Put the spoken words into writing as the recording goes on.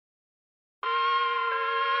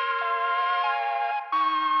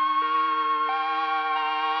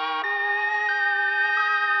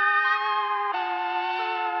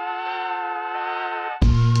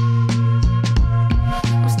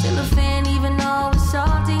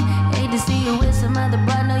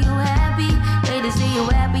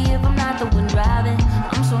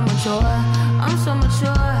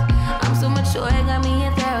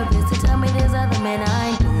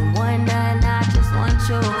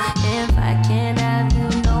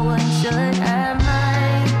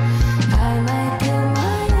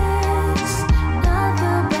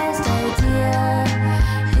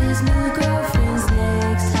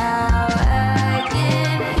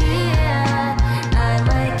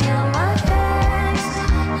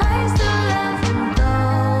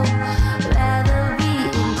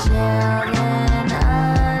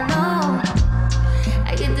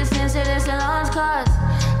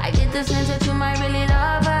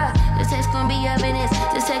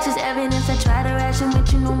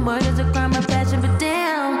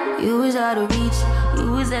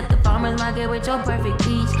farmer's market with your perfect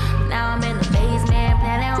peach. Now I'm in the basement,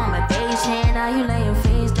 planning on my patient. Now you laying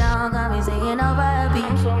face down, got me singing over a beat.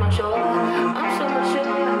 I'm so much sure, I'm so much sure,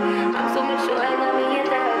 I'm so much sure. I got me in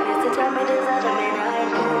therapist to tell me this other man I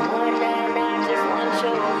do more than I just want to.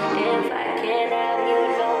 If I can't have you,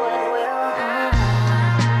 no one will.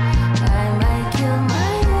 I might kill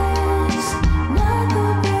my ex, not the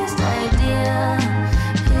best idea.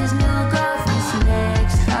 His new girlfriend's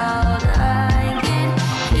next, how'd I get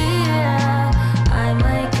here? I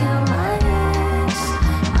might kill my ex,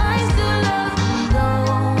 I still love him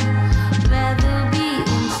though. Rather be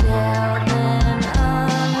in jail than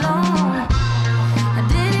alone. I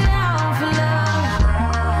did it all for love,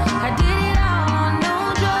 I did it all on no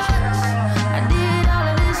drugs. I did all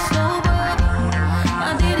of this sober,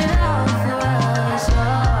 I did it all for us.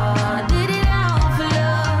 Oh, I did it all for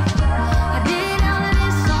love, I did all of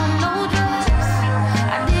this on no drugs.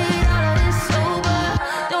 I did all of this sober,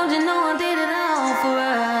 don't you know I did it all for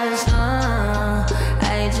us.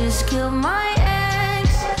 I just killed my ex,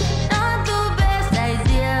 not the best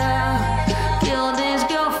idea. Killed his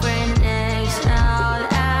girlfriend next, how'd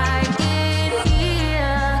I get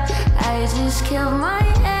here? I just killed my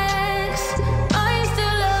ex, I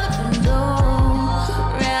still love him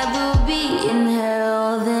though. Rather be in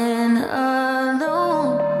hell than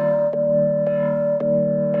alone.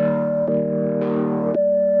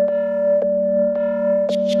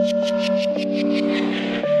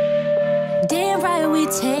 Damn right we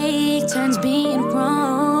take turns being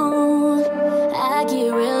wrong. I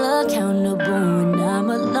get real accountable when I'm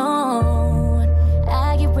alone.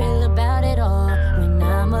 I get real about it all when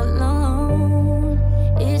I'm alone.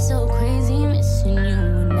 It's so crazy missing you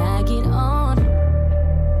when I get on.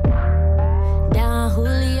 Down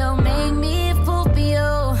Julio, make me fool for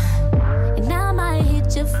you. And I might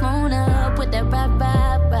hit your phone up with that rah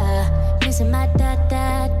rah rah. Missing my da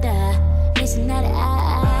da da, missing that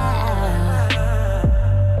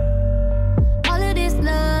all of this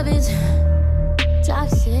love is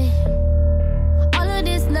toxic. All of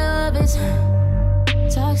this love is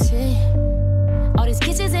toxic. All these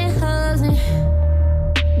kisses and hugs and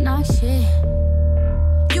not shit.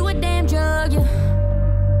 You a damn drug, you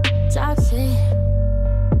toxic.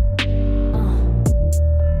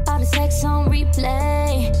 All the sex on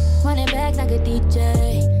replay, running back like a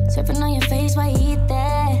DJ. Surfing on your face while you eat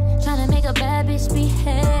that. Trying to make a bad bitch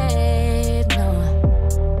behave. No,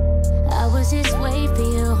 I was just wait for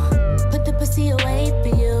you. Put the pussy away for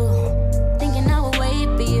you. Thinking I would wait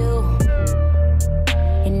for you.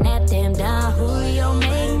 And that damn Don Julio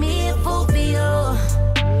make me a fool for you.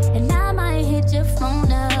 And I might hit your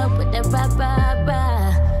phone up with that rah rah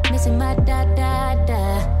rah. Missing my da da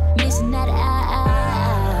da, missing that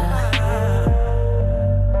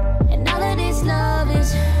And all of this love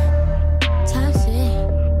is toxic.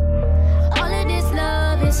 All of this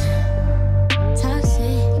love is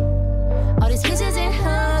toxic. All these kisses and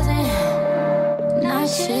hugs and not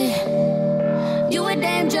shit. You a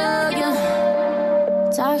damn drug, you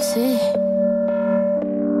toxic.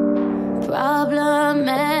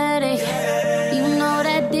 Problematic. You know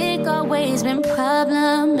that dick always been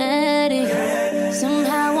problematic.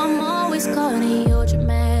 Somehow I'm always caught in your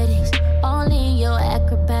dramatics, all in your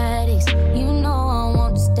acrobatics. You know I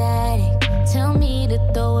want the static. Tell me to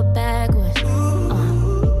throw it backwards.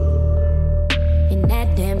 And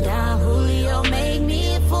that damn Don Julio make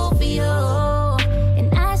me a fool for you.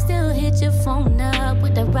 And I still hit your phone up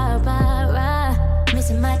with the rah rah rah.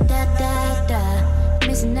 Missing my da da da,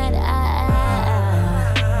 missing that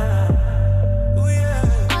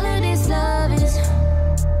All of this love is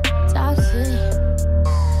toxic.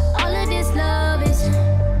 All of this love is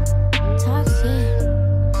toxic.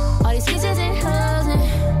 All these kisses and hugs and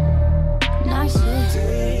not shit.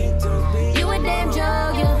 You a damn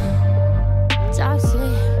drug, you toxic.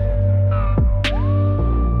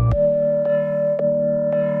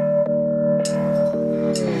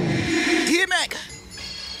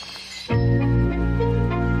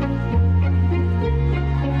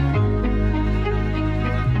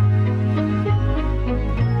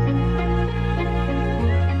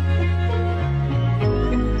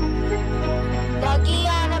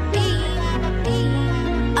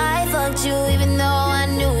 You even though I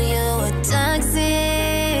knew you were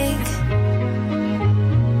toxic.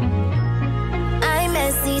 I'm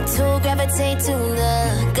messy too, gravitate to the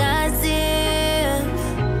gossip.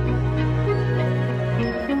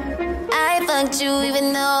 I fucked you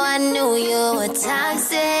even though I knew you were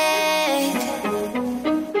toxic.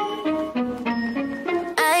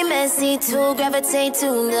 I'm messy too, gravitate to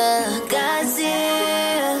the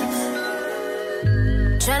gossip.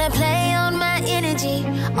 Tryna play on my energy,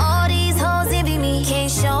 all these hoes envy me.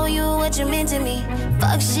 Can't show you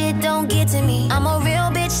Fuck shit, don't get to me. I'm a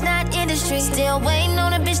real bitch, not industry. Still waiting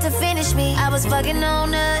on a bitch to finish me. I was fucking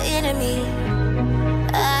on the enemy.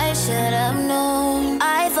 I should have known.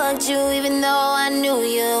 I fucked you even though I knew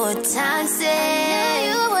you were toxic.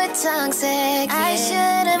 I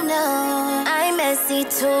should have known. I'm messy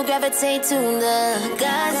too, gravitate to the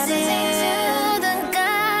gossip.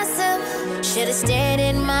 Should've stayed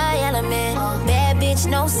in my element. Bad bitch,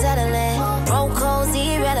 no settling. Broke hoes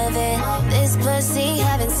irrelevant. This pussy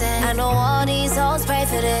heaven sent. I know all these hoes pray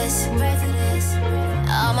for this.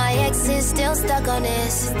 All my exes still stuck on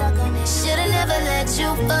this. Should've never let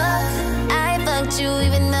you fuck. I fucked you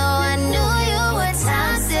even though I knew you were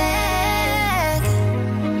toxic.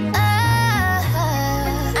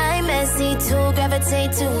 I'm messy too,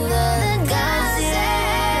 gravitate to the gossip.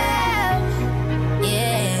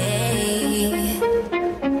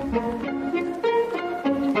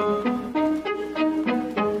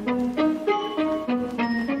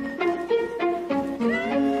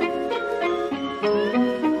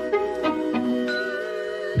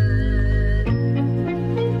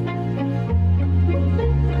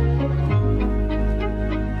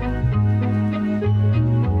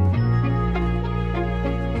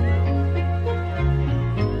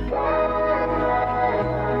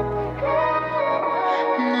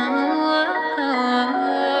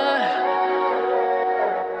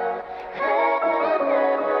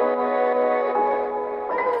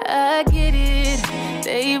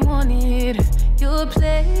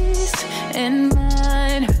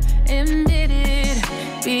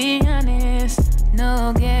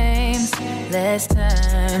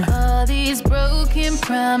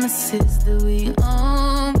 Promises that we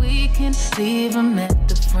own, we can leave them at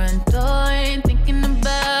the front door. Ain't thinking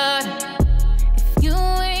about it if you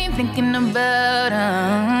ain't thinking about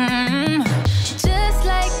them. Just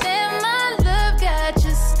like that, my love got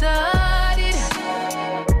you started.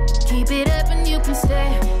 Keep it up and you can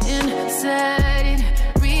stay inside it.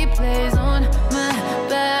 Replays on my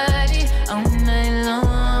body all night long.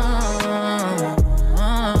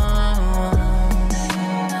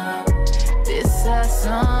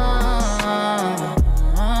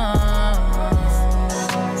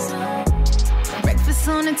 Breakfast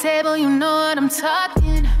on the table, you know what I'm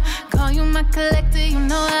talking. Call you my collector, you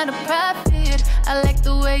know how to profit. I like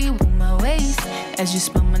the way you move my waist as you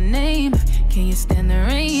spell my name. Can you stand the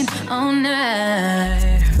rain all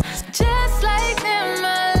night? Just like that,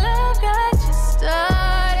 my love got you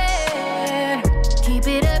started. Keep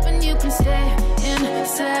it up and you can stay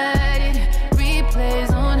inside it.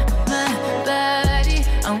 Replays on my body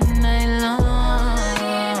all night long.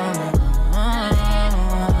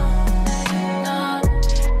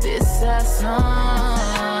 This our song.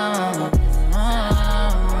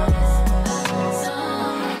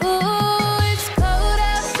 Ooh, it's cold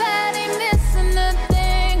outside, ain't missing a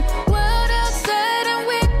thing. World outside and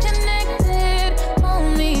we're connected. Hold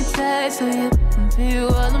me tight so you can feel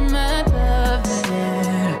all of my love.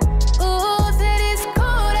 Ooh, said it's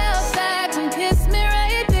cold outside, come kiss me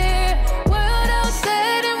right there. World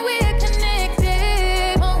outside and we're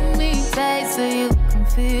connected. Hold me tight so you can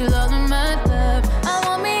feel all of my love. I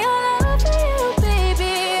want me all over you,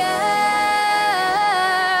 baby. I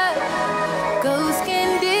go skin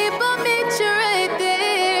deep, I'll meet you right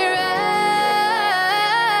there.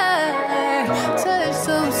 I touch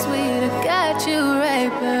so sweet, I got you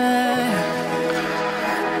right back.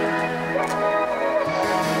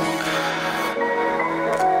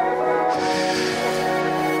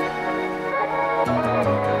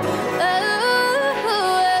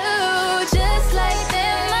 Oh, just like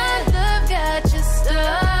that, my love got you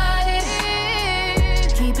started.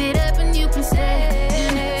 Keep it up and you can stay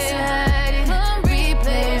inside it.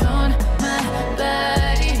 Replays on my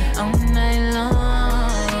body all night long.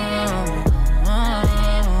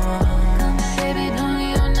 Come baby, do me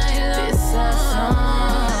all night long. This our song.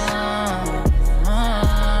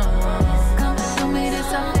 Come do me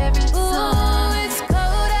this our favorite song. Ooh, it's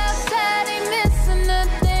cold outside, ain't missing a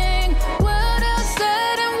thing. World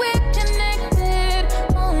outside and we're connected.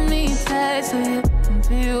 Hold me tight so you can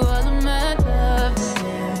feel all of my love.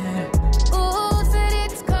 Ooh, said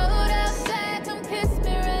it's cold outside, come kiss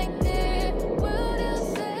me right there. World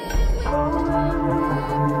outside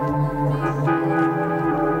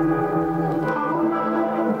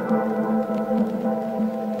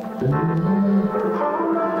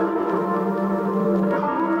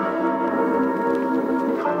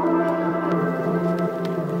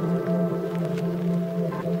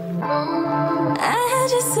I had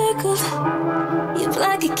you circled, you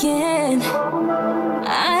black again.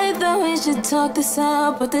 I thought we should talk this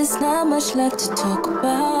out, but there's not much left to talk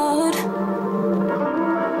about.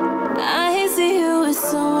 I see you with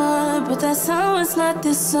so But that someone's not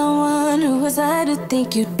the someone who was I to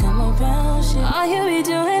think you'd come around. Shit. All you be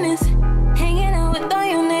doing is hanging out with all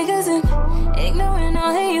you niggas and ignoring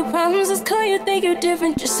all of your problems. It's cool you think you're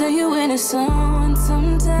different just so you into someone.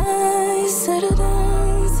 Sometimes settle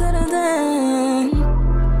down, settle down.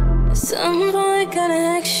 At some point gotta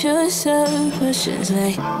ask yourself questions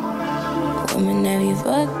like, woman have you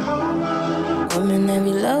fucked? Woman have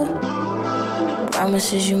you loved?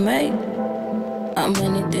 Promises you made? How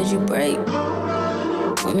many did you break?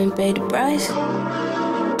 Women paid the price.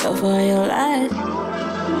 Go for all your lies.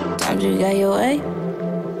 Times you got your way.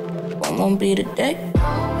 One won't be the day.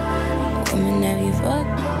 Women have you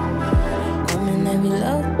fucked. Women have you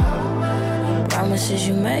loved. Promises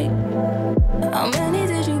you made. How many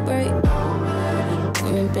did you break?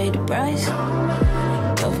 Women paid the price.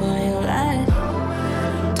 Go for all your lies.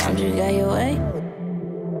 Times you got your way.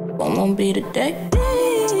 One won't be the day.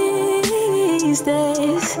 These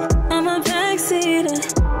days, I'm a backseater.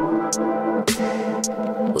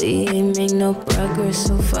 We ain't make no progress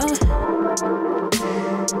so far.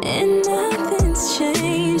 And nothing's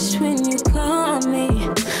changed when you call me.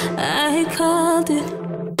 I called it.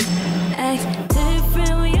 Act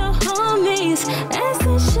different with your homies. That's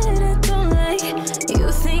the shit I don't like.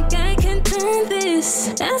 You think I can turn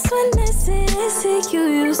this? That's when I say you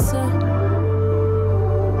used so.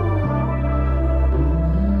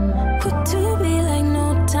 Put to be like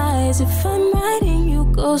no ties. If I'm writing, you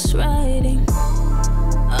ghost writing.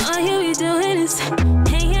 All you be doing is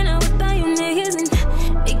hanging out with all you niggas and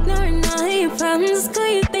ignoring all of your problems. Cause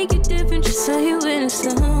you think you're different just so you into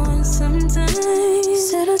someone. Sometimes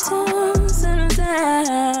settle down, settle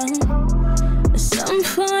down. At some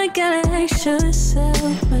point gotta ask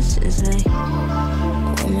yourself questions like,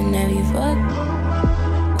 woman have you fucked?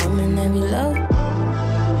 Woman have you loved?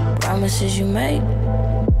 Promises you made?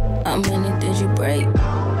 How many did you break?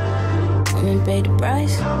 Women paid the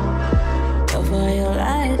price. Go for all your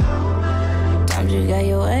lies. Times you got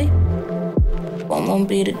your way. One won't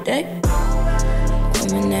be the day.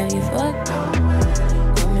 Women have you fucked.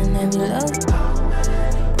 Women have you loved.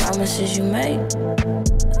 Promises you made.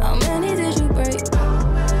 How many did you break?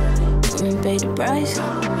 Women paid the price.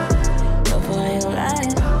 Go for all your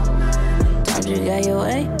lies. Times you got your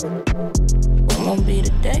way. One won't be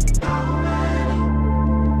the day.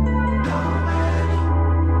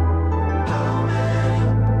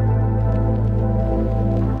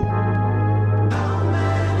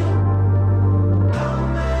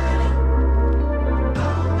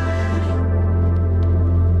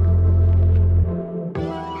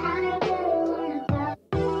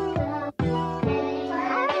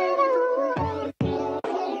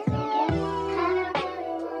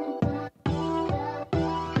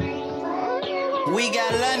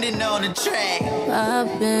 On the track.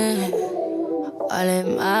 I've been all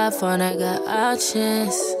in my phone, I got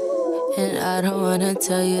options. And I don't wanna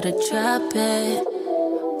tell you to drop it,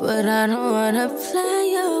 but I don't wanna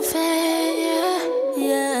play your fair.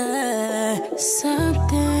 Yeah,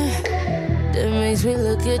 something that makes me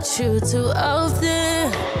look at you too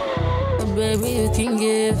often. But baby, you can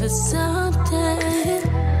give us something.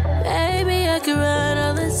 Baby, I can run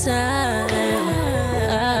all the time.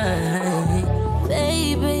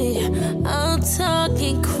 Baby, I'm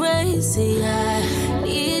talking crazy. I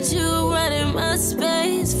need you running my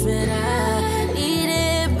space, but I need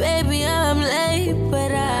it, baby. I'm late,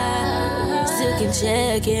 but I still can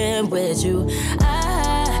check in with you.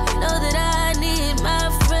 I know that I need my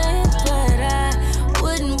friend, but I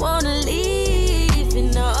wouldn't wanna leave. You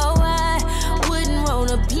know, I wouldn't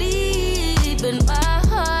wanna bleed, but my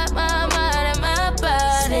heart, my mind, and my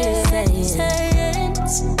body saying,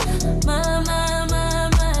 my mind.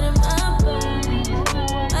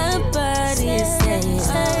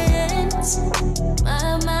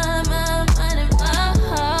 My mind and my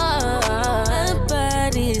heart. My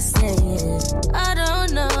body is saying, I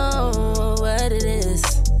don't know what it is.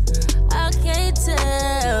 I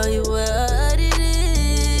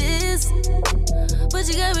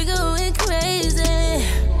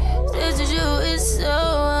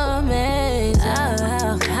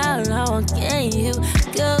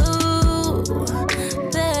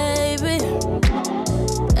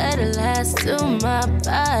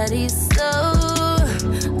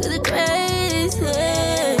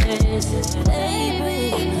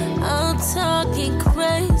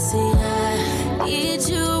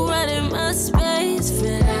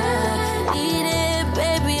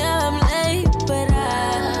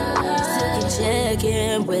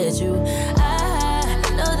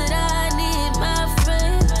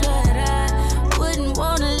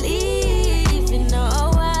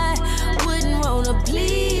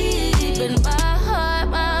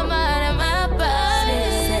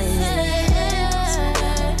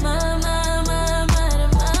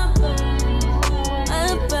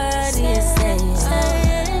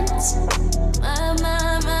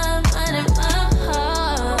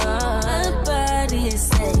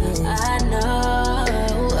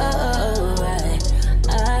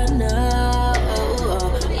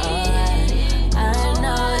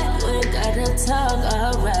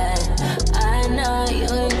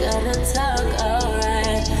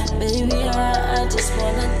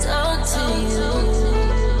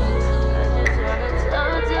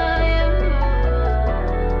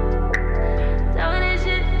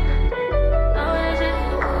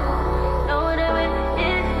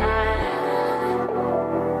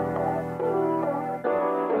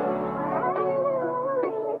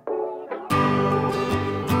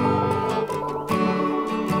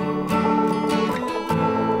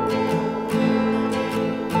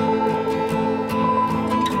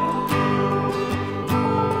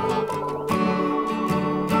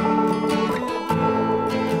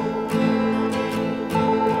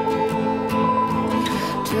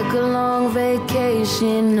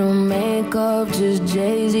vacation, no makeup, just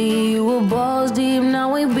Jay-Z. You were balls deep,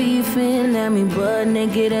 now we beefing. At me butt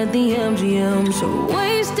naked at the MGM. So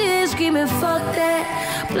wasted, screaming, fuck that.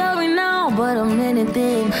 Blurry now, but I'm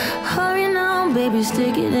anything. Hurry now, baby,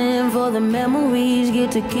 stick it in. For the memories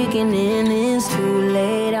get to kicking in. It's too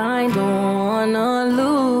late, I don't wanna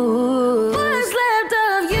lose. What's left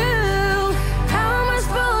of you? How am I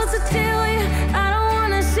supposed to tell you? I don't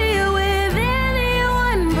wanna see you with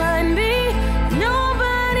anyone but me.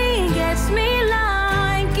 Nobody gets me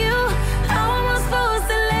like you. How am I supposed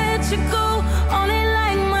to let you go? Only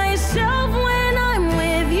like myself when I'm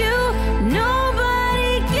with you.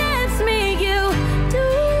 Nobody gets me, you do.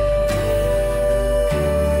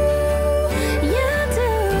 You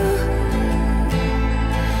do.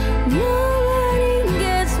 Nobody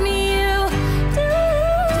gets me, you do.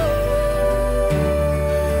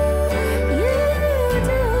 You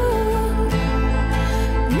do.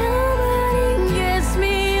 Nobody gets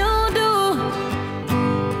me, you do.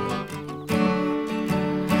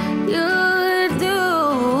 You do.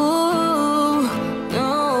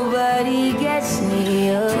 Nobody gets me.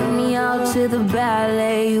 Took me out to the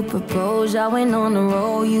ballet. You proposed, I went on the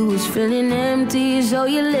road. You was feeling empty, so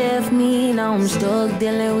you left me. Now I'm stuck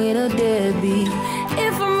dealing with a deadbeat.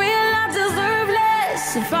 If I'm real, I deserve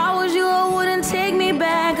less. If I was you, I wouldn't take me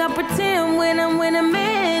back. I pretend when I'm with a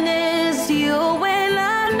man, it's you. When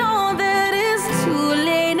I know that it's too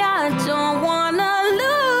late, I don't wanna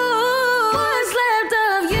lose. What's left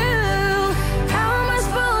of you? How am I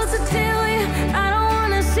supposed to tell you? I don't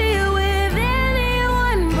wanna see you with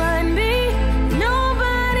anyone but me.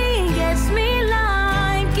 Nobody gets me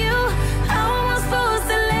like you. How am I supposed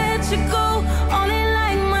to let you go? Only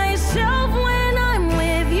like myself when I'm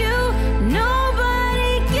with you.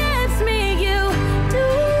 Nobody gets me, you do.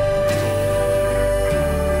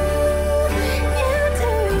 You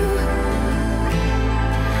do.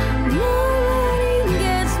 Nobody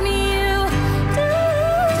gets me, you do.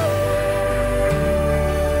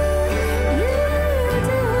 You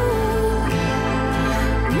do.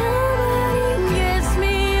 Nobody gets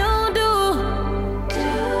me, you do.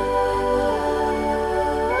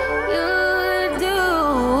 You do.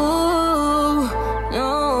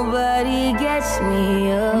 Nobody gets me,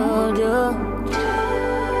 you do.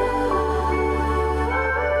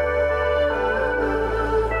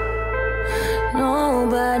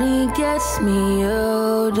 Nobody gets me,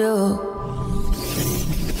 you do.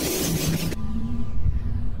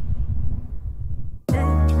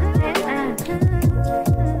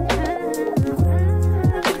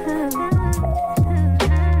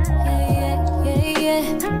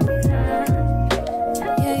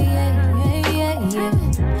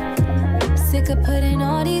 Sick of putting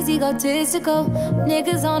all these egotistical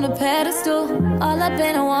niggas on a pedestal. All up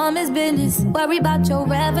in a woman's business. Worry about your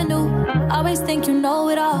revenue. Always think you know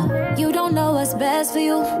it all. You don't know what's best for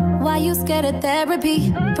you. Why you scared of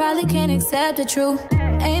therapy? Probably can't accept the truth.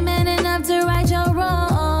 Ain't man enough to right your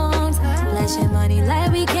wrongs. Flash your money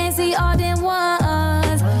like we can't see all them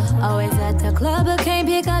ones. Always at the club but can't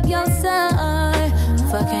pick up your son.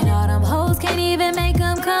 Fucking all them hoes, can't even make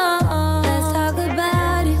them come. Let's talk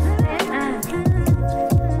about it.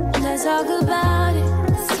 Let's talk about it.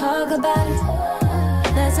 Let's talk about it.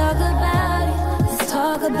 Let's talk about it. Let's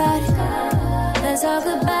talk about it. Let's talk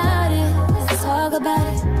about it. Let's talk about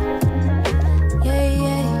it. Yeah,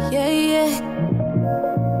 yeah, yeah, yeah.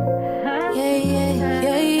 Yeah, yeah,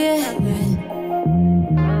 yeah,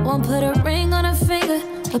 yeah. Won't put a ring on her finger,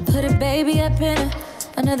 but put a baby up in her.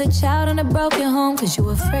 Another child in a broken home, cause you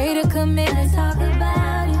afraid to commit. Let's talk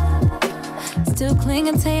about it. Still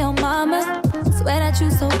clinging to your mama. Swear that you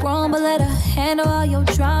so grown, but let her handle all your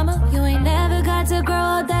drama. You ain't never got to grow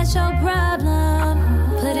up, that's your problem.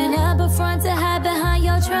 Putting up a front to hide behind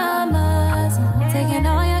your traumas. Taking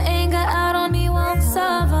all your anger out on me won't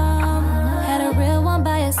solve them. Had a real one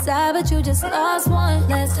by your side, but you just lost one.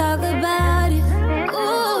 Let's talk about it.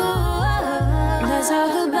 Ooh, let's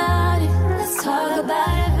talk about it. Let's talk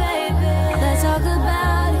about it, baby. Let's talk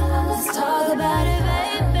about it. Let's talk about it,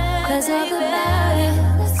 baby. Let's talk about it.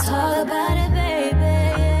 Let's talk about it, baby.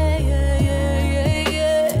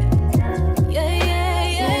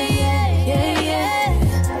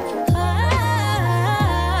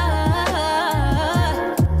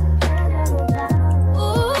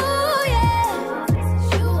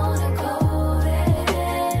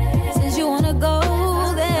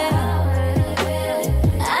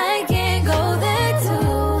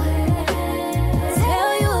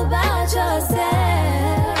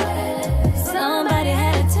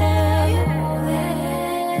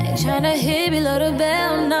 Tryna hit below the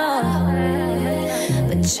bell, no.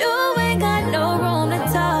 But you ain't got no room to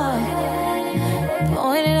talk.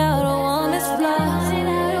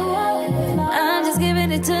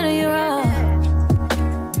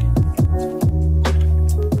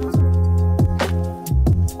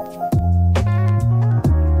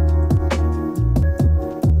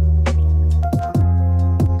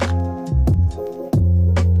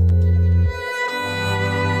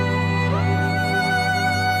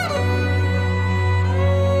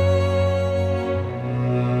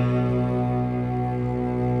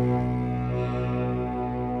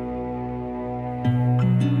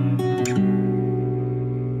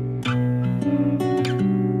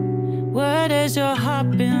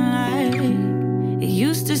 like. It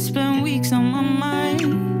used to spend weeks on my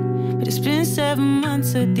mind, but it's been 7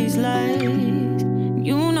 months of these lies.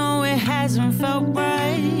 You know it hasn't felt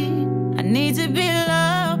right. I need to be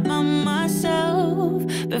loved by myself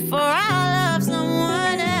before I love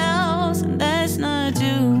someone else. And that's not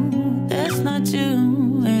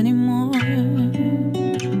you anymore.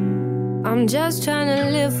 I'm just trying to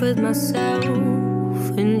live with myself,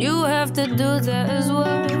 and you have to do that as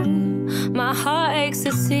well. My heart aches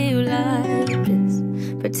to see you like this,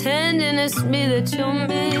 pretending it's me that you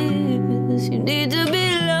miss. You need to be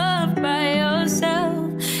loved by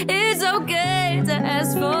yourself. It's okay to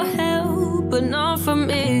ask for help, but not from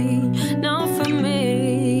me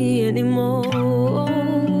anymore.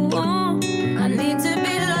 I need to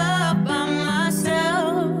be loved by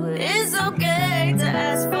myself. It's okay to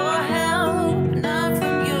ask for help, but not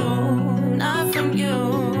from you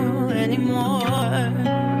anymore.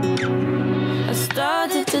 I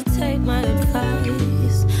started to take my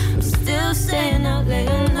advice. I'm still staying out late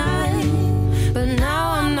at night, but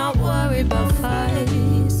now I'm not worried about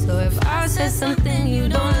fights. So if I said something you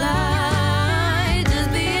don't like, just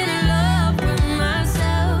being in love with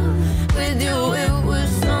myself. With you it was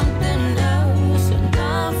something else, and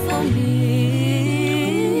not for me.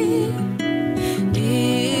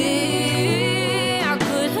 I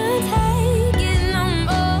couldn't take it no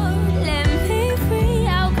more. Let me free,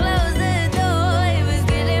 I'll close the door. It was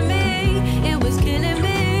killing me, it was killing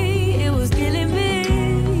me, it was killing me.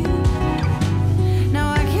 Now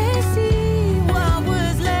I can't see what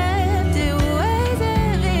was left. It weighs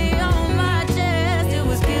heavy on my chest. It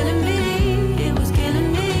was killing me, it was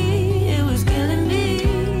killing me, it was killing me.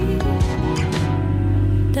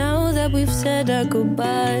 Now that we've said our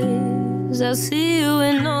goodbyes, I'll see you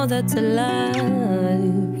and know that's a lie.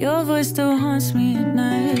 Your voice still haunts me at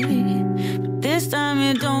night, but this time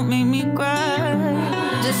it don't make me cry.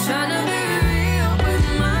 Just trying to be real with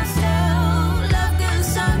myself. Love can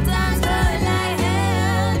sometimes hurt like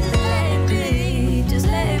hell. Just let it be, just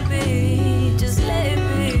let it be, just let it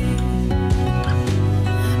be.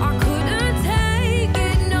 I couldn't take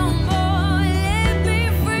it no more. Let me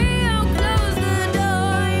free, I'll close the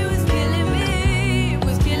door. It was killing me, it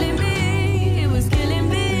was killing me, it was killing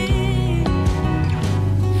me.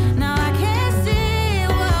 Now I can't see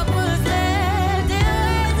what was left. It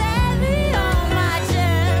was heavy on my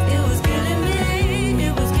chest. It was killing me,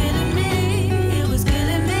 it was killing me, it was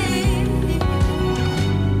killing me.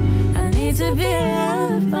 I need to be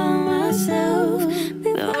loved by myself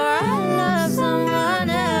before I love someone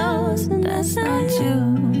else. And that's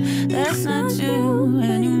not you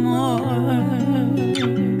anymore.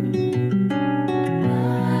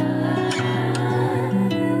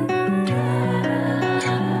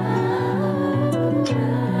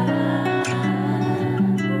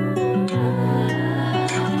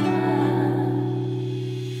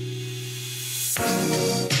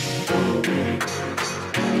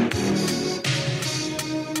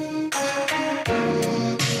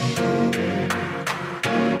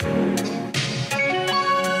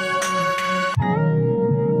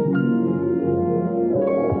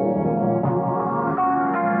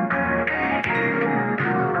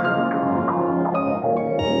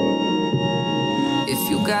 If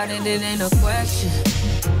you got it, it ain't a question.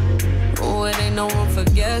 Oh, it ain't no room for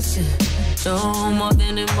guessing. No more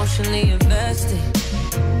than emotionally invested.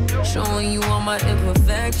 Showing you all my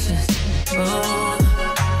imperfections. Oh,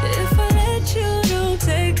 if I let you, don't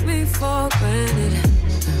take me for granted.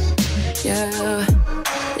 Yeah,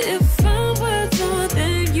 if I'm worth more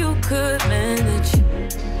than you could manage,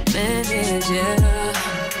 yeah.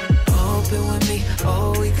 Open with me,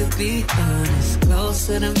 oh, we could be honest.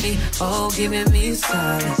 Closer to me, oh, giving me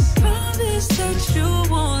silence. Promise that you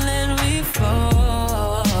won't let me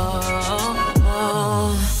fall.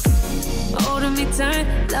 Holding me tight,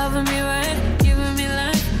 loving me right, giving me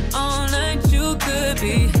life all night. You could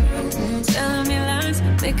be telling me lies,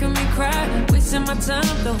 making me cry, wasting my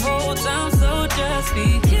time the whole time. So just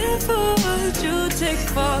be careful what you take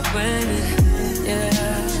for granted. Yeah.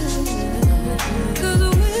 Cause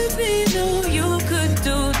with me, no, you could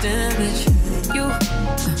do damage.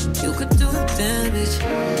 You could do damage.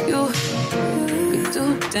 You could do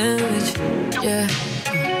damage. Yeah.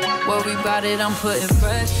 Worry about it, I'm putting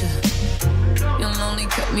pressure. You'll only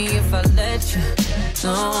cut me if I let you.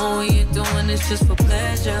 No, what you're doing is just for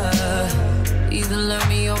pleasure. Either learn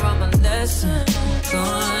me or I'm a lesson.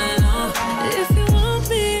 Going on. If you want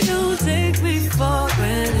me, don't take me for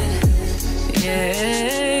granted.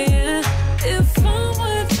 Yeah. If I'm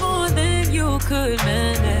worth more than you could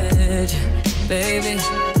manage, baby.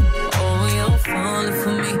 Oh, you're falling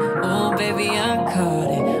for me. Oh, baby, I caught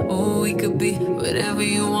it. Oh, we could be whatever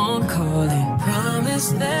you want. on calling. Promise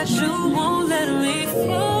that you won't let me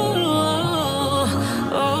fall.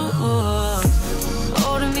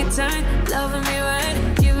 Holding me tight, loving me right,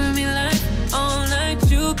 giving me life all night.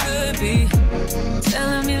 You could be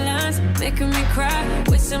telling me lies, making me cry,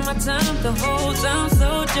 wasting my time the whole time.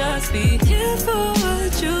 So just be careful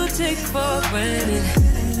what you take for granted.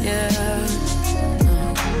 Yeah.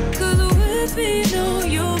 Cause with me, no,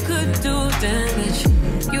 you could do damage.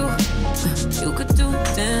 You could do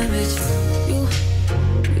damage. You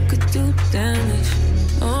could do damage.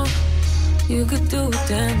 Oh, you could do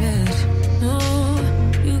damage. Oh,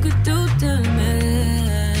 you could do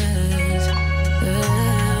damage.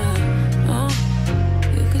 Yeah. Oh,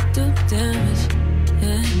 you could do damage.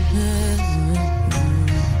 Yeah.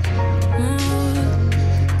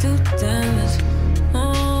 Do damage.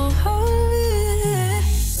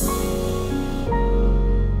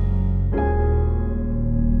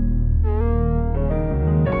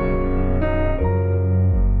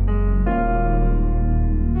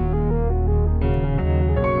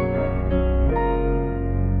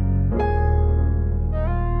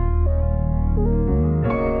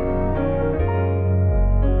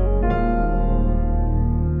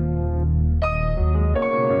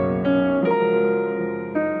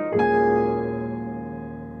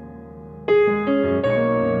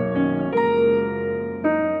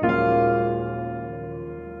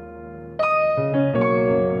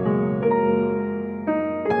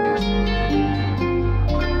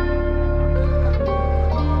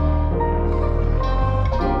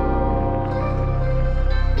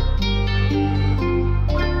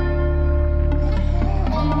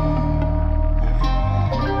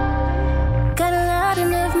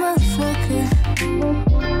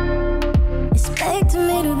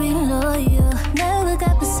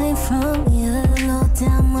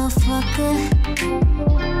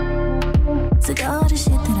 Took all the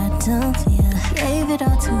shit that I done for you, gave it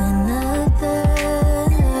all to another.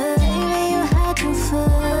 Baby, you had no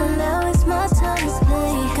fun. Now it's my time to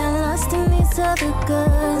play. Got lost in these other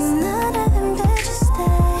girls. None of them let you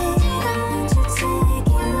stay. I let you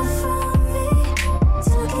take it from me.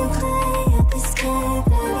 Took and play at this game.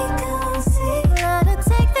 Baby, come see. Gotta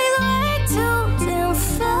take these way too damn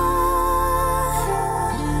far.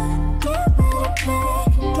 Get ready, babe.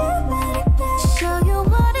 Get ready, babe. Show you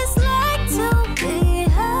what it's like to be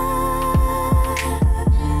high.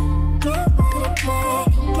 Get ready, babe.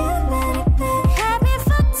 Get ready, babe. Had me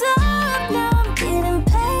fucked up, now I'm getting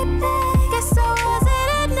paid back. Guess I wasn't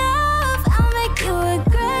enough, I'll make you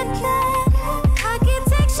regret that. I can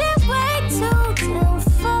take shit way too damn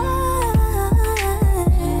far.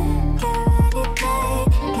 Get ready,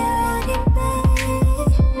 babe. Get ready,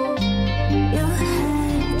 babe. You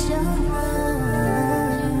had your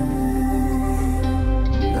mind.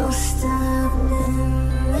 No stopping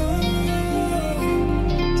me.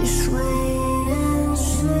 Just wait and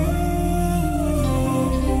see.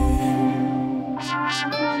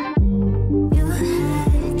 You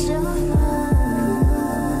had your mind.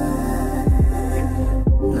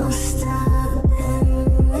 No stopping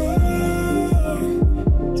me.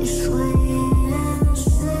 Just wait and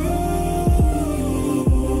see.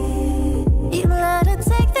 You let her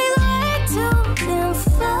take these way too damn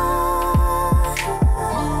far.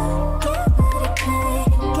 Get ready,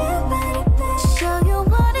 babe. Get ready, babe. Show you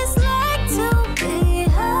what it's like to be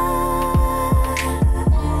high.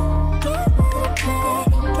 Get ready,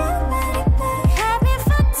 babe. Get ready, babe. Had me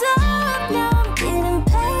fucked up, now I'm getting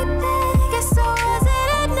paid back. Guess I wasn't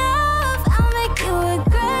enough, I'll make you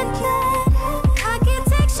regret that. I can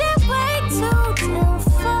take shit way too damn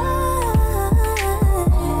far.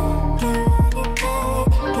 Get ready,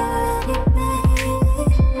 babe. Get ready,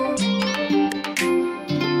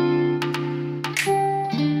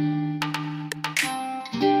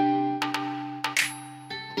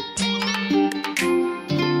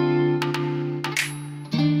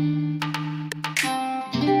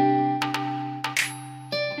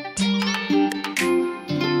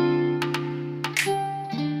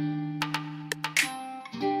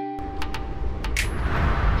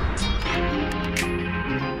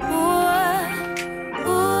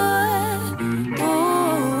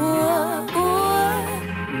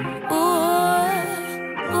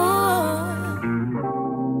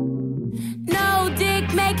 No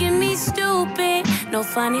dick making me stupid. No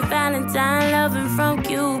funny Valentine loving from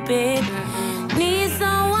Cupid. Need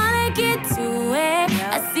someone to get to it.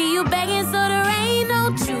 I see you begging, so there ain't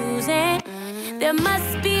no choosing. There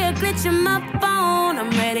must be a glitch in my phone. I'm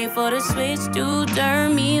ready for the switch to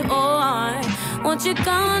turn me on. Won't you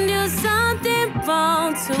come and do something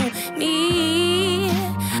wrong to me?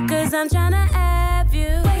 Cause I'm tryna have you.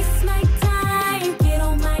 Waste my time, get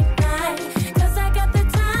on my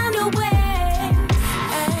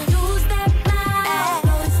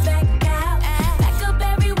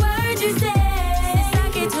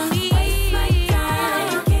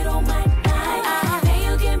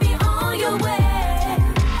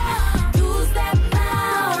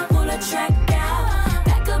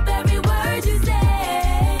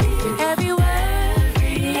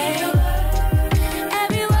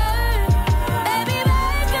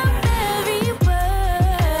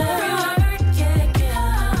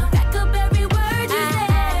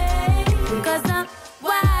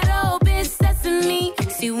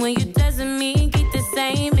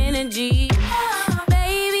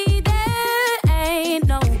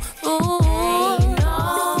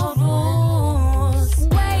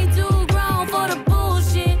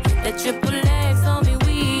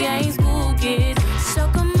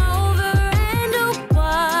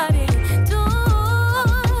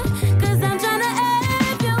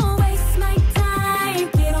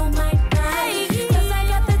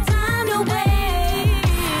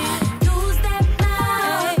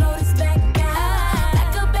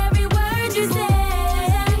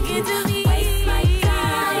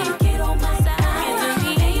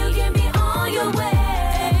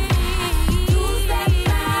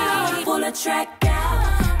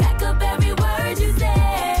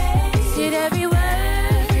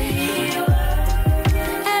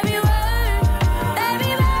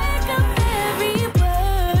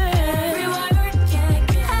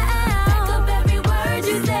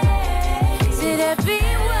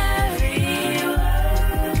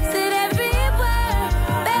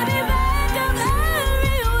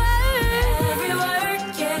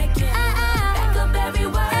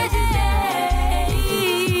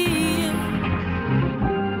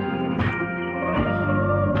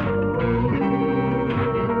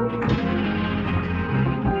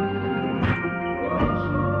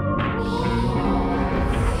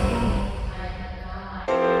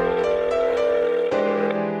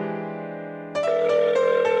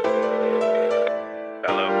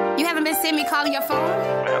see me calling your phone?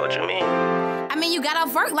 What you mean? I mean, you got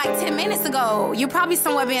off work like 10 minutes ago. You probably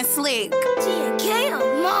somewhere being slick. G&K,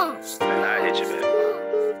 monster. Man, I hit you, baby.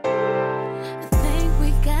 I think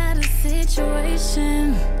we got a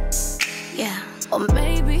situation. Yeah. Or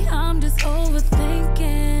maybe I'm just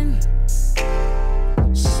overthinking.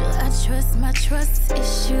 Should I trust my trust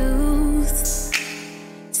issues?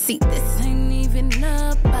 See, this ain't even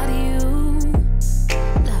about you.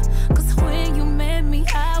 Cause when you met me,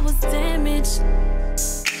 I was damaged.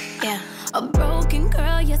 Yeah. A broken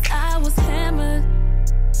girl, yes, I was hammered.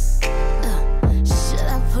 Should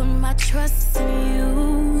I put my trust in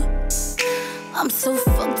you? I'm so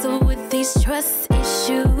fucked up with these trust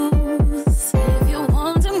issues. If you're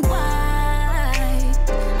wondering why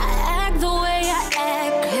I act the way I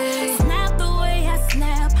act, snap the way I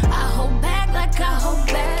snap, I hold back like I hold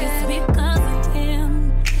back, it's because of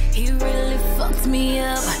him. He really fucked me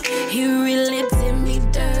up. He really did me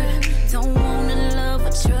dirt. Don't wanna love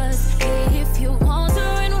or trust. If you're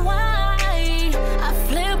wondering why I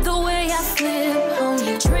flip the way I flip on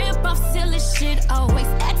you, trip off silly shit, always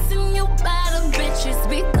asking you about the bitches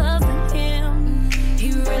because of him.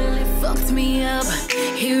 He really fucked me up.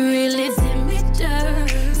 He really did me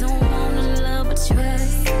dirt. Don't wanna love or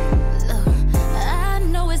trust. I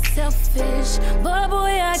know it's selfish, but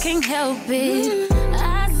boy, I can't help it.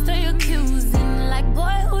 I stay accusing, like,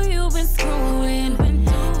 boy, who you been screwing?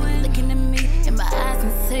 Looking at me in my eyes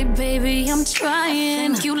and say, baby, I'm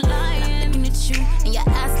trying. You lying. Looking at you and your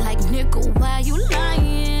eyes like, nigga, why you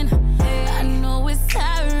lying? I know it's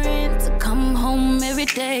tiring to come home every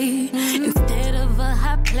day instead of a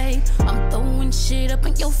hot plate. I'm throwing shit up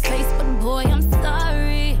in your face, but boy, I'm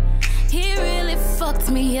sorry. He really fucked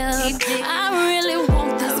me up. I really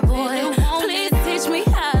want this boy. Please teach me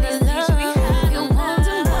how to love. You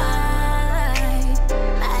wonder why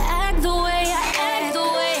I act the way I act,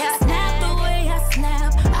 snap the way I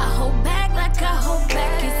snap. I hold back like I hold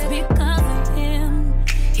back. It's because of him.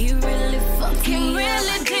 He really fucked me up.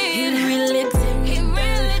 He really did. He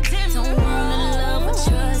really did. Don't wanna love or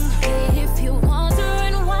trust. If you're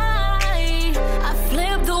wondering why I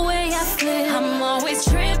flip the way I flip, I'm always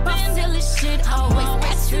tripping. Silly shit, always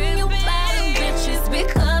asking you about the bitches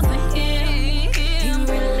because of him. He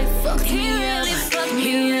really fucked me up.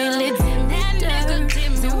 He really did that dirt.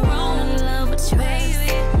 Don't wanna love or trust.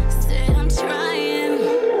 Said I'm trying.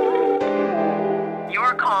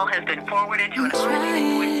 Your call has been forwarded to an automated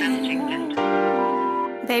voice messaging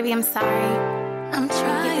system. Baby, I'm sorry. I'm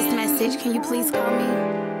trying. Get this message. Can you please call me?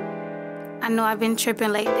 I know I've been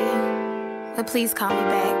tripping lately, but please call me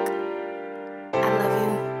back. I love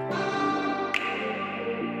you.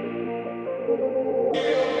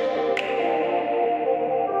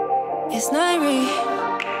 It's Nairi.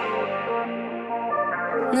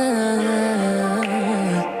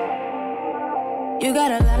 You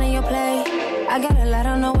got a lot on your plate, I got a lot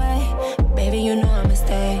on the way. Baby, you know I'ma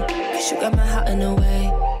stay, 'cause you got my heart in the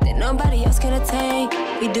way that nobody else can attain.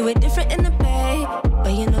 We do it different in the bay,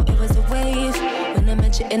 but you know it was a wave when I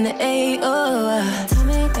met you in the A. Oh, tell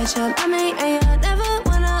me that you'll love me and you'll never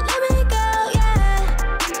wanna let me go, yeah.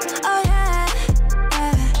 Oh yeah,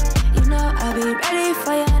 yeah. You know I'll be ready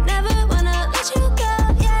for you, never wanna let you go,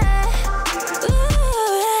 yeah.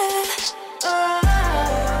 Ooh, yeah.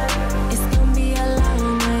 Oh, it's gonna be a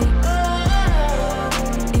long night. Oh,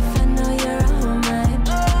 if I know you're on mine.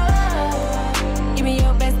 Oh, give me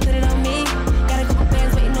your best, put it on me. Got a couple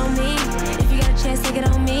bands waiting on me. If you got a chance, take it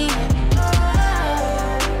on me. Oh,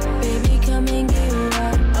 baby, come and get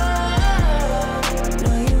right. Oh,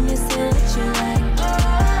 know you missing what you like.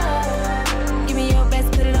 Oh, give me your best,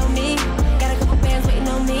 put it on me. Got a couple bands waiting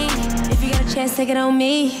on me. If you got a chance, take it on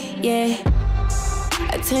me, yeah.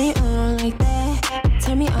 I turn you on like that,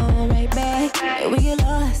 turn me on right back, and we get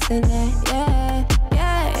lost in that, yeah,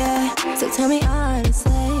 yeah, yeah. So tell me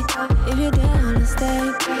honestly, if you're down to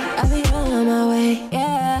stay, I'll be on my way,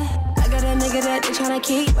 yeah. I got a nigga that they tryna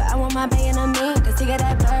keep, but I want my bae on me, 'cause he got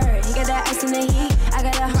that bird, he got that ice in the heat. I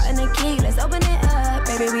got a heart and a key, let's open it up,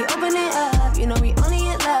 baby, we open it up. You know we only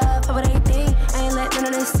in love for what they think. I ain't let none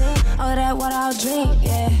of this sing, all that water I'll drink,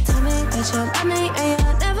 yeah. Tell me that you'll love me and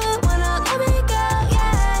you'll never wanna let me go,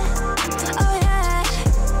 yeah. Oh yeah,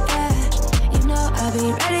 yeah. You know I'll be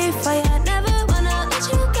ready for you, never wanna let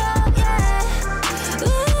you go, yeah.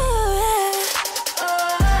 Ooh, yeah.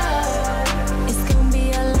 Oh, it's gonna be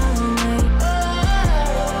a long night.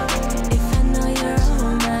 Oh, if I know you're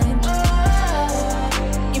on mine. Oh,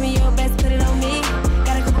 give me your best, put it on me.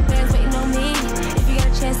 Got a couple bands waiting on me. If you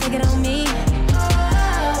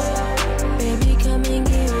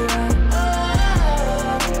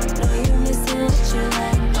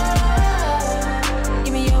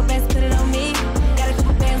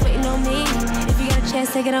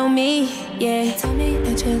me, yeah. Tell me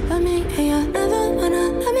that you love me and you'll never wanna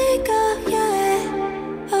let me go,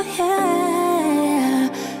 yeah. Oh yeah.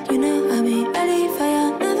 You know I'll be ready for you,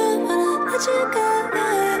 never wanna let you go,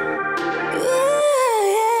 yeah. Yeah.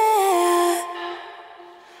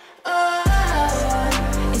 Oh,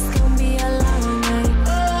 it's gonna be a long night.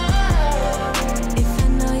 If I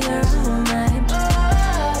know you're all mine.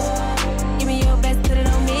 Give me your best, put it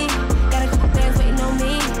on me. Got a couple bands waiting on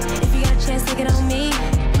me. If you got a chance, take it on me.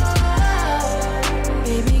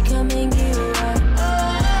 Baby, come and give it up.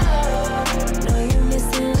 Know you're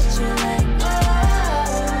missing what you like.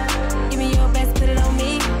 Give me your best, put it on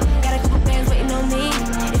me. Got a couple bands waiting on me.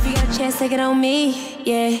 If you got a chance, take it on me,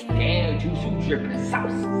 yeah. Damn, you so dripping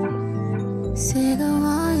sauce. Cigarette,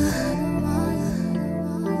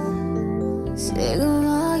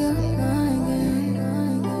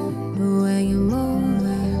 the way you move.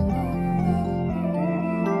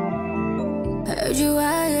 Heard you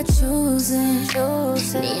out here choosing.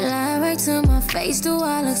 Need lie right to my face, do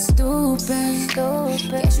I look stupid?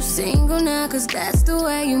 Guess you single now, cause that's the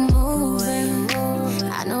way you move.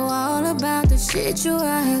 I know all about the shit you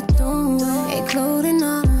out here doing, including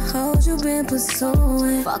all the hoes you been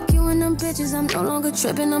pursuing. Fuck you and them bitches, I'm no longer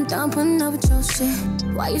tripping, I'm done putting up with your shit.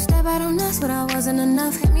 Why you step out on us, but I wasn't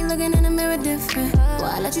enough? Hit me looking in the mirror different.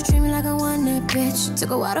 Why I let you treat me like I want that bitch?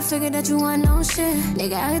 Took a while to figure that you want no shit.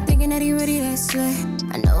 Nigga out here thinking that he really that slick.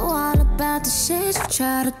 I know all about the shit you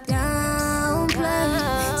try to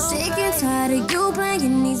downplay. Sick and tired of you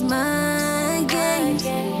playing these mind games.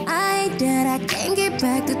 I ain't dead, I can't get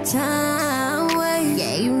back to time. Wait,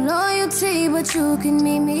 yeah, you loyalty, but you can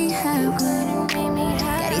meet me halfway.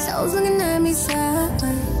 Got these hoes looking at me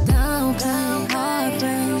sideways. Downplay,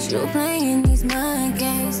 heartbreak, you playing these mind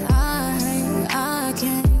games. I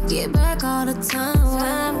can't get back all the time.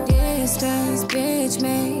 When distance, bitch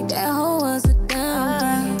made that hoe was a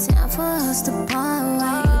downgrade. Time for us to part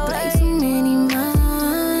ways. You play too many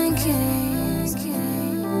mind games.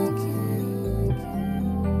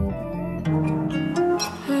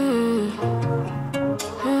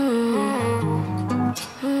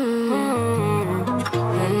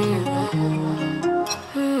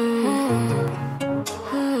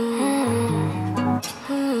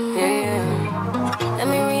 Let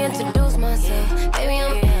me reintroduce myself. Baby,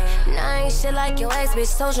 I'm shit like your ass,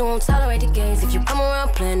 bitch. Told you won't tolerate the games. If you come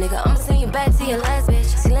around playing, nigga, I'ma send you back to your last bitch.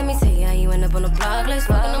 See, let me tell you how you end up on the block list.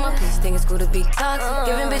 Fucking on my piece, think it's cool to be toxic.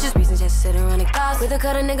 Giving bitches reasons just to sit around and gossip. With a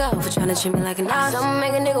cut a nigga over trying to treat me like an ox. I'ma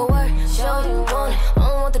make a nigga work, show you want it. I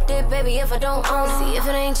don't want the dick, baby, if I don't own it. See, if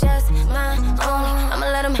it ain't just mine, only I'ma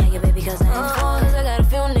let him have you, baby, cause I ain't for it. Cause I got a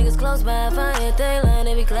few niggas close by. If I hit they line,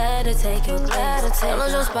 they be glad to take your place. Don't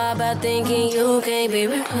lose your spot by thinking you can't be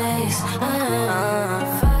replaced.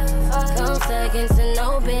 Come seconds to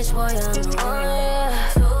no bitch, boy, I'm the one, yeah.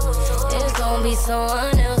 It's gon' be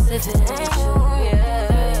someone else if it ain't you,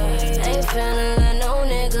 yeah. Ain't finna let no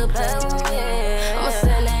nigga play with me. I'ma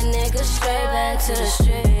send that nigga straight back to the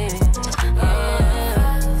street,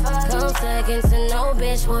 yeah. Come seconds to no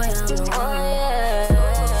bitch, boy, I'm the one,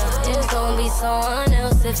 yeah. It's gon' be someone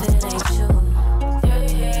else if it ain't you.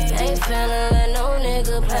 Ain't finna let no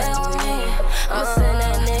nigga play with me. I'ma send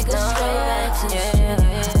that nigga straight back to the street.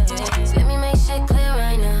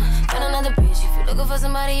 Looking for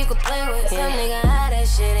somebody you could play with. Some nigga high, that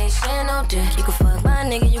shit ain't shit no dick. You can fuck my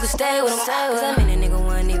nigga, you can stay with him. Cause I mean a nigga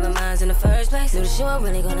wasn't even mine in the first place. Knew the shit wasn't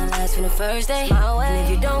really gonna last from the first day. My way. And if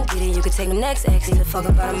you don't get it, you can take them next ex. Get the fuck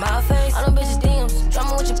up out of my face. All them bitches DMs,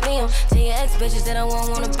 drama with your BM. Tell your ex bitches that I won't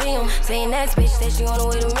wanna be them. Tell your next bitch that she on the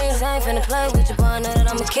way to me. Cause I ain't finna play with your partner that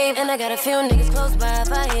I'ma keep. And I got a few niggas close by.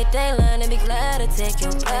 If I hit they line, they be glad to take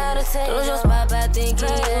your place. Lose your spot by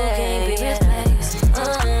thinking you can't be replaced.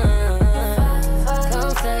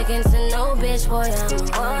 Seconds to no bitch, boy, I'm the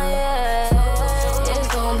one, yeah. It's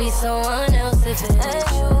gon' be someone else if it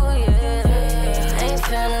ain't you, yeah. Ain't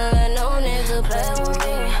finna let no nigga play with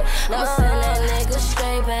me. I'ma send that nigga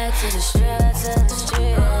straight back to the street,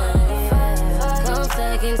 Come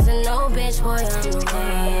seconds to no bitch, boy, I'm the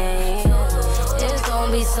one, yeah. It's gon'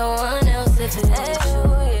 be someone else if it ain't you,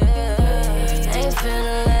 yeah. Ain't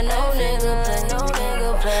finna let no nigga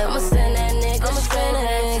play, I'ma send that nigga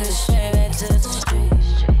straight back to the street.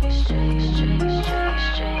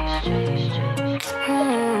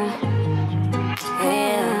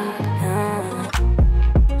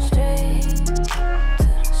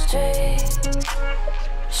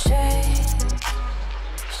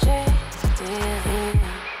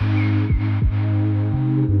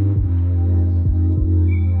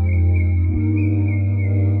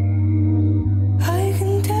 I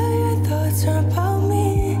can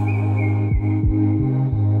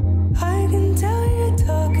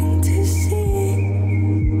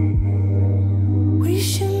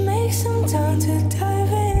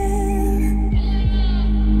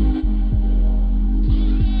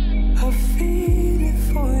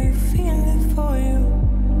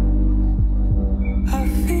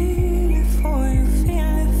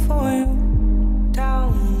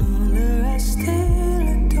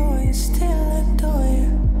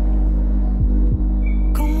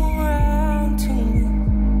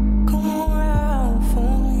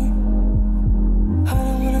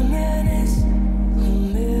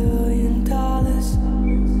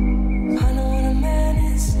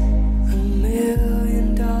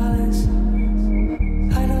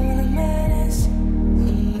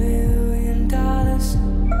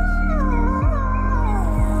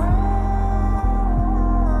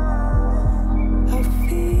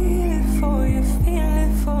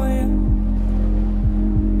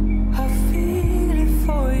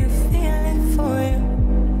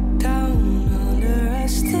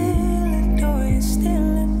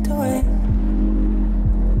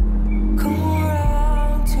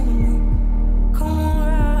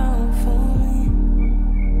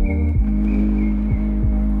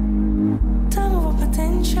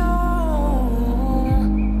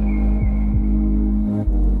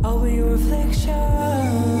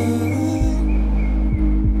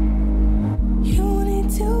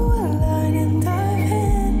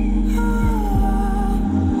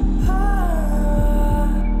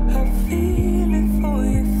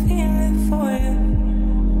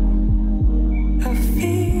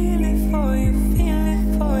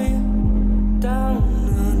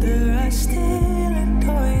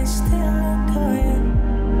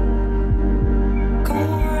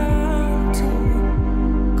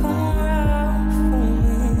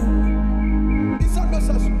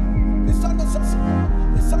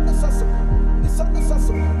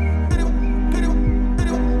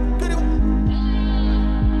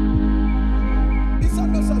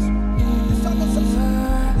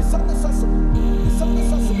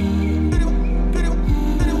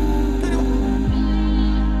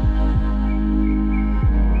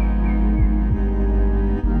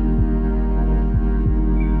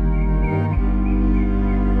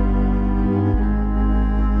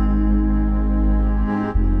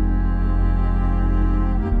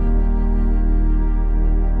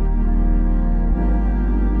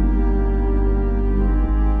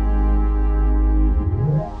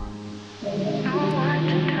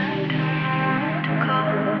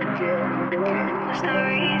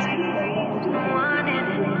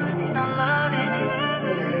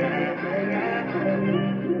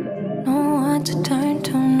No one to turn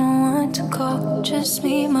to, no one to call. Just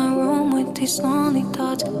me in my room with these lonely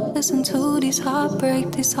thoughts. Listen to these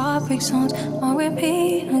heartbreak songs on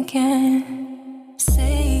repeat again.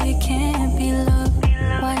 Say it can't be love.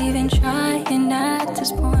 Why even try? And at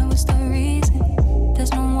this point, what's the reason?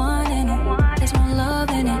 There's no one in it. There's no love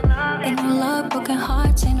in it. Ain't no love, broken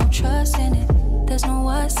hearts, ain't no trust in it. There's no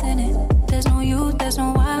what's in it. There's no you, there's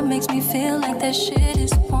no why. Makes me feel like that shit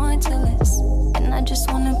is pointless. And I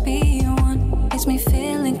just wanna be one. Makes me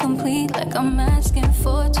feel incomplete, like I'm asking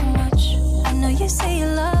for too much. I know you say you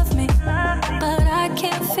love me, but I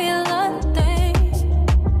can't feel a thing.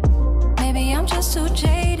 Maybe I'm just too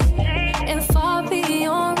jaded and far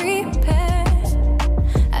beyond repair.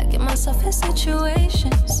 I get myself in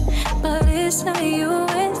situations, but it's not you,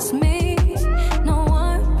 it's me. No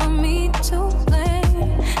one but me to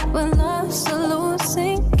blame, but love's a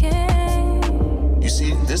losing game. You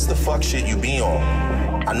see, this is the fuck shit you be on.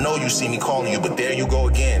 I know you see me calling you, but there you go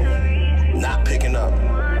again. Not picking up.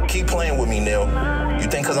 Keep playing with me, Neil. You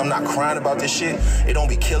think cause I'm not crying about this shit, it don't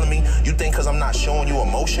be killing me? You think cause I'm not showing you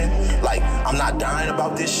emotion, like I'm not dying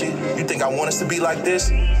about this shit, you think I want us to be like this?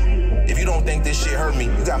 If you don't think this shit hurt me,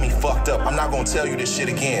 you got me fucked up. I'm not gonna tell you this shit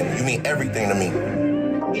again. You mean everything to me.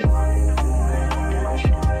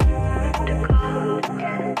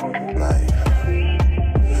 Like,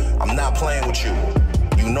 I'm not playing with you.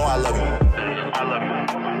 You know I love you. I love you.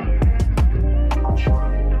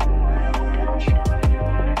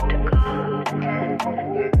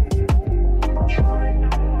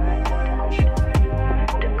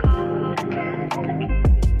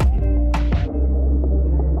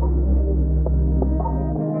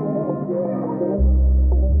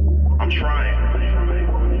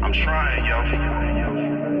 I'm trying, yo.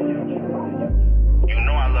 You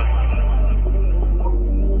know I love you.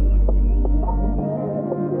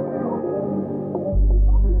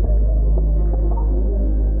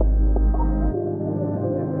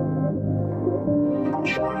 I'm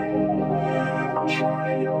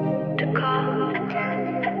trying to call.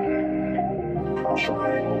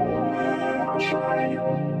 I'm trying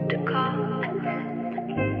to call.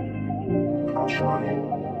 I'm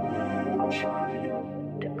trying.